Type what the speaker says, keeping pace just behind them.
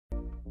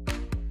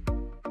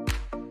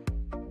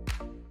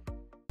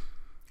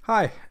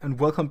Hi and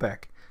welcome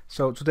back.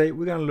 So today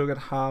we're going to look at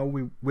how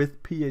we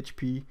with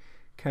PHP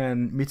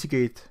can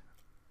mitigate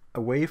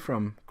away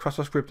from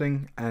cross-site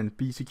scripting and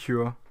be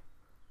secure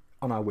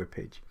on our web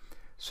page.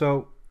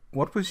 So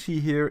what we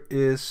see here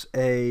is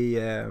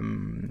a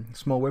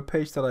small web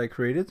page that I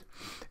created.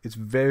 It's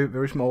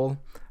very small,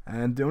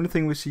 and the only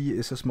thing we see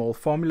is a small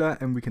formula,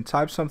 and we can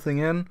type something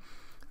in,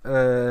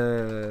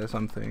 and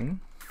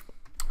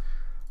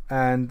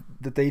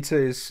the data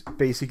is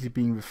basically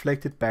being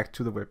reflected back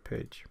to the web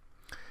page.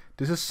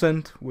 This is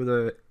sent with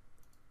a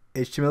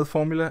HTML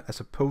formula as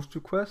a post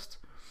request.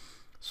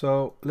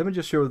 So let me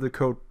just show the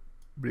code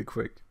really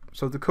quick.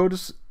 So the code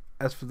is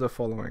as for the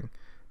following.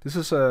 This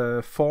is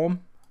a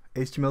form,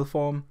 HTML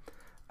form,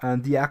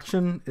 and the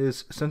action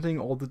is sending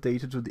all the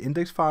data to the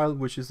index file,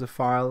 which is the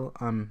file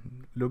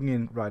I'm looking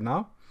in right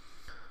now.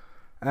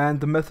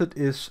 And the method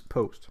is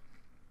post.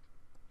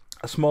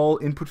 A small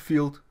input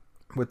field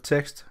with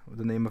text with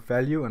the name of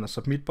value and a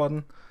submit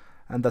button,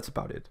 and that's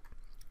about it.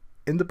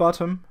 In the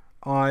bottom,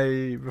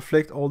 I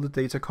reflect all the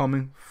data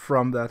coming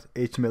from that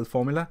HTML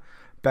formula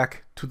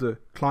back to the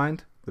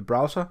client, the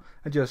browser,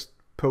 and just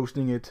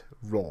posting it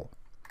raw.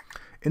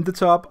 In the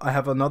top, I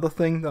have another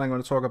thing that I'm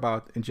going to talk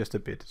about in just a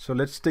bit. So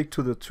let's stick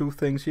to the two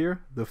things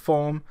here, the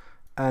form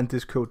and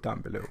this code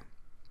down below.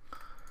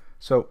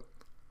 So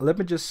let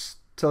me just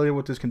tell you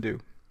what this can do.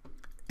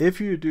 If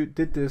you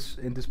did this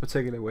in this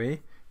particular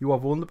way, you are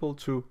vulnerable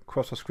to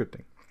cross-site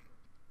scripting.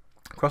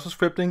 Cross-site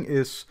scripting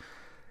is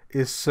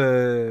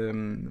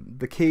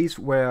the case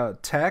where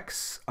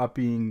tags are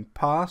being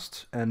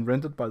passed and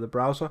rendered by the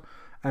browser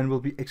and will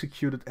be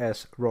executed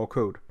as raw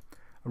code.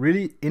 A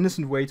really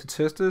innocent way to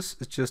test this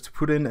is just to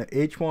put in a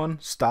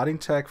h1 starting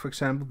tag, for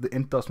example. The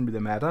end doesn't really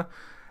matter,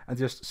 and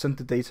just send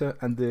the data,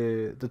 and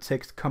the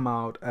text come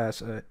out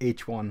as a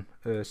h1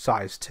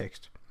 size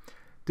text.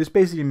 This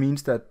basically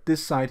means that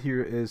this side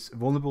here is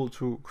vulnerable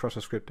to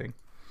cross-site scripting.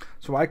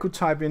 So I could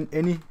type in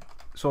any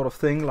sort of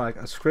thing like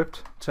a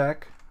script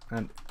tag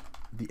and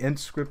the end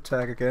script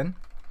tag again,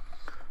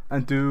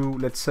 and do,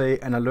 let's say,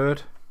 an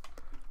alert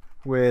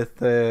with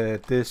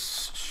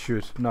this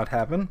should not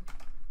happen,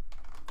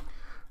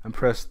 and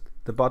press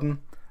the button,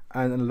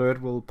 and an alert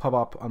will pop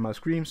up on my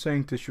screen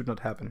saying this should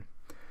not happen.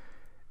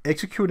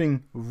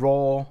 Executing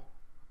raw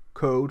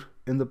code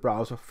in the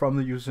browser from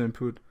the user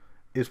input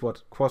is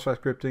what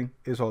cross-site scripting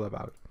is all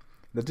about.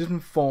 The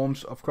different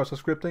forms of cross-site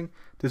scripting,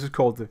 this is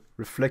called the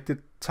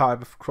reflected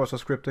type of cross-site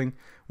scripting,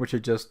 which I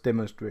just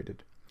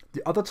demonstrated.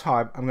 The other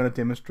type I'm going to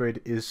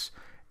demonstrate is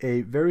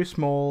a very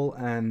small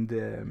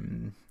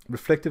and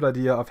reflective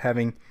idea of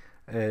having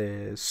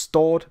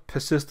stored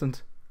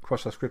persistent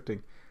cross-site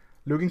scripting.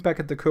 Looking back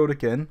at the code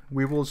again,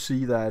 we will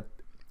see that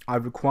I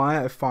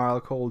require a file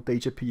called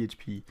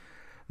data.php.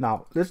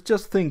 Now let's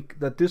just think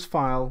that this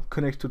file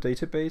connects to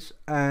database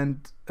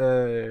and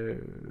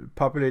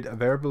populate a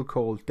variable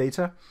called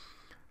data,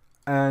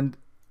 and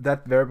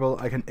that variable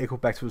I can echo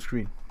back to the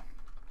screen.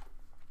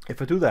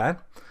 If I do that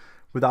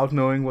without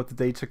knowing what the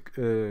data,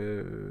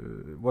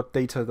 what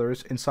data there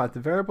is inside the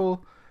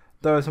variable,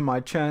 there's a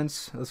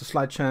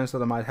slight chance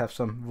that I might have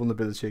some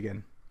vulnerability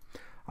again.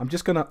 I'm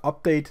just gonna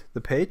update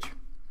the page,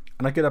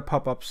 and I get a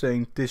pop-up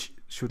saying this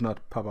should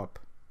not pop up.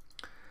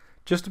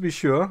 Just to be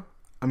sure,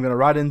 I'm gonna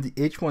write in the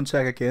h1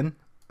 tag again,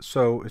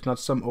 so it's not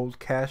some old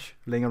cache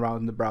laying around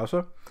in the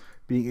browser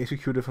being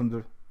executed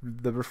from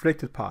the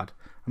reflected part.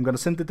 I'm gonna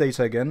send the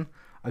data again.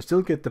 I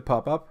still get the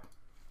pop-up,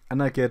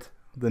 and I get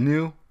the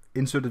new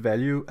inserted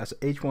value as a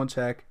h1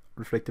 tag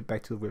reflected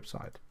back to the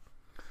website.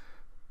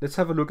 Let's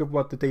have a look at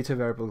what the data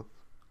variable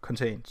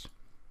contains.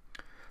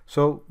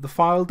 So the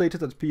file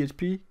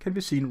data.php can be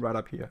seen right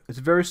up here. It's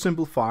a very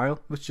simple file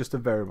with just a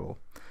variable.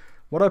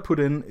 What I put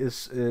in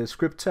is a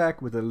script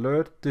tag with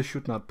alert, this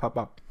should not pop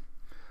up.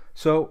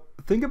 So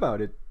think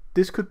about it.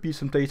 This could be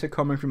some data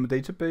coming from a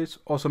database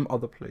or some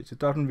other place. It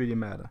doesn't really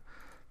matter.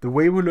 The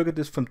way we look at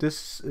this from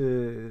this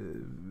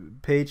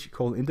page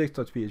called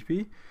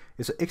index.php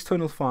is an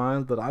external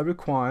file that I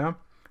require.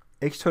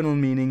 External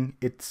meaning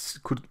it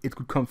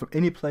could come from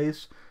any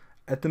place.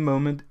 At the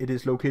moment it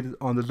is located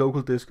on the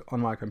local disk on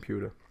my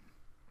computer.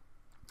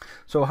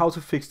 So how to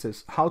fix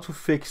this? How to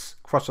fix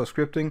cross-site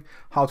scripting?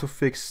 How to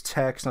fix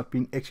tags not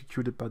being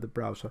executed by the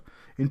browser?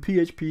 In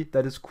PHP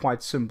that is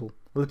quite simple.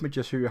 Let me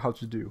just show you how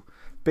to do.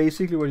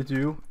 Basically what you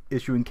do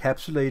is you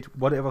encapsulate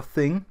whatever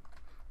thing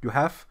you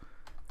have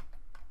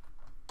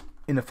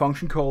in a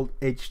function called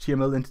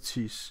HTML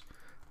entities.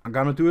 I'm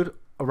gonna do it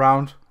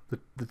around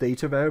the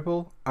data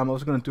variable. I'm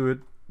also gonna do it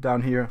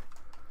down here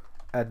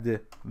at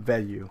the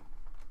value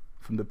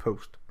from the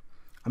post.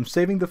 I'm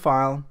saving the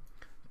file,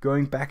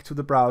 going back to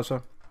the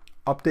browser,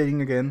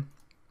 updating again,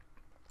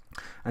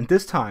 and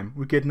this time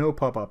we get no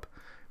pop-up.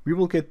 We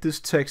will get this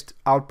text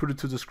outputted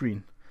to the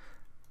screen,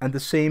 and the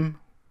same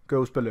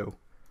goes below.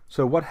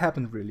 So what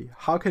happened really?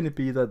 How can it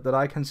be that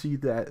I can see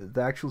the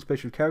actual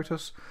special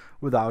characters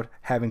without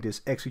having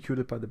this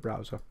executed by the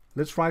browser?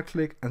 Let's right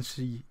click and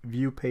see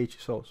view page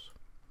source.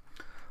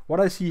 What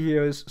I see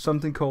here is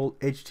something called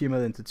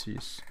HTML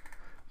entities.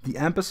 The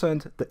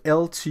ampersand, the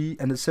LT,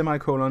 and the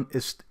semicolon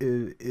is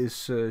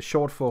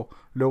short for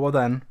lower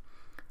than,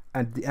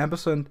 and the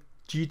ampersand,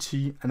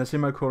 GT, and the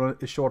semicolon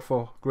is short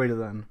for greater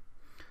than.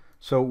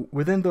 So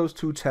within those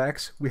two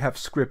tags, we have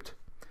script.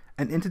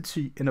 An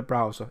entity in a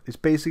browser is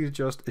basically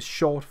just a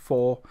short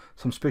for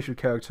some special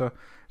character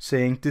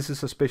saying this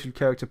is a special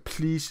character,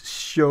 please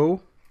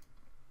show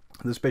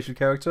the special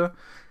character.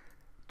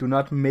 Do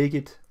not make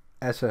it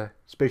as a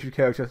special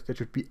character that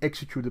should be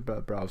executed by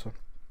a browser.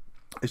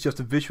 It's just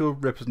a visual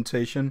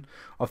representation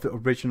of the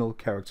original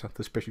character,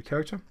 the special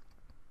character,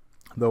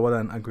 lower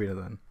than and greater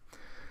than.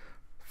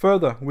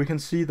 Further, we can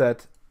see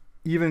that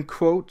even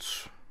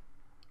quotes,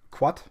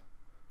 quad,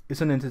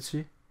 is an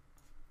entity,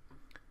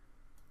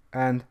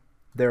 and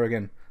there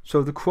again.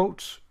 So the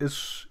quotes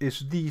is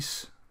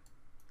these.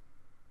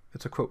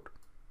 It's a quote.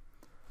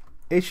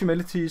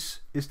 HTMLities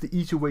is the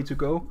easy way to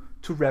go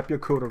to wrap your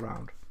code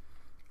around.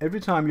 Every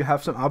time you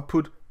have some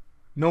output,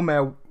 no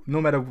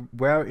matter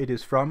where it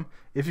is from,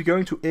 if you're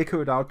going to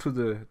echo it out to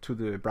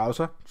the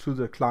browser, to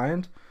the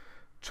client,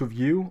 to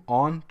view,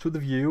 on, to the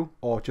view,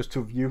 or just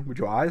to view with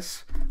your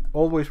eyes,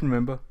 always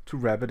remember to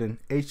wrap it in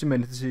HTML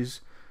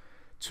entities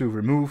to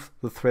remove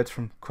the threads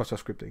from cross-site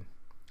scripting.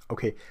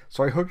 Okay,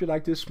 so I hope you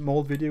like this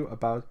small video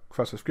about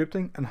cross-site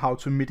scripting and how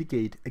to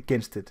mitigate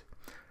against it.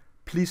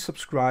 Please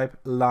subscribe,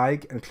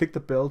 like, and click the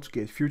bell to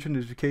get future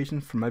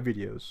notifications from my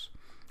videos.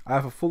 I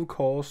have a full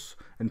course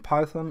in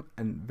Python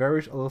and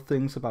various other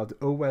things about the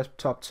OWASP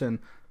top 10.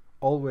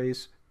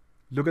 Always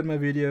look at my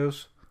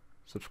videos,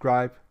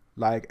 subscribe,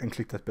 like, and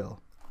click that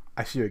bell.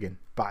 I see you again.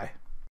 Bye.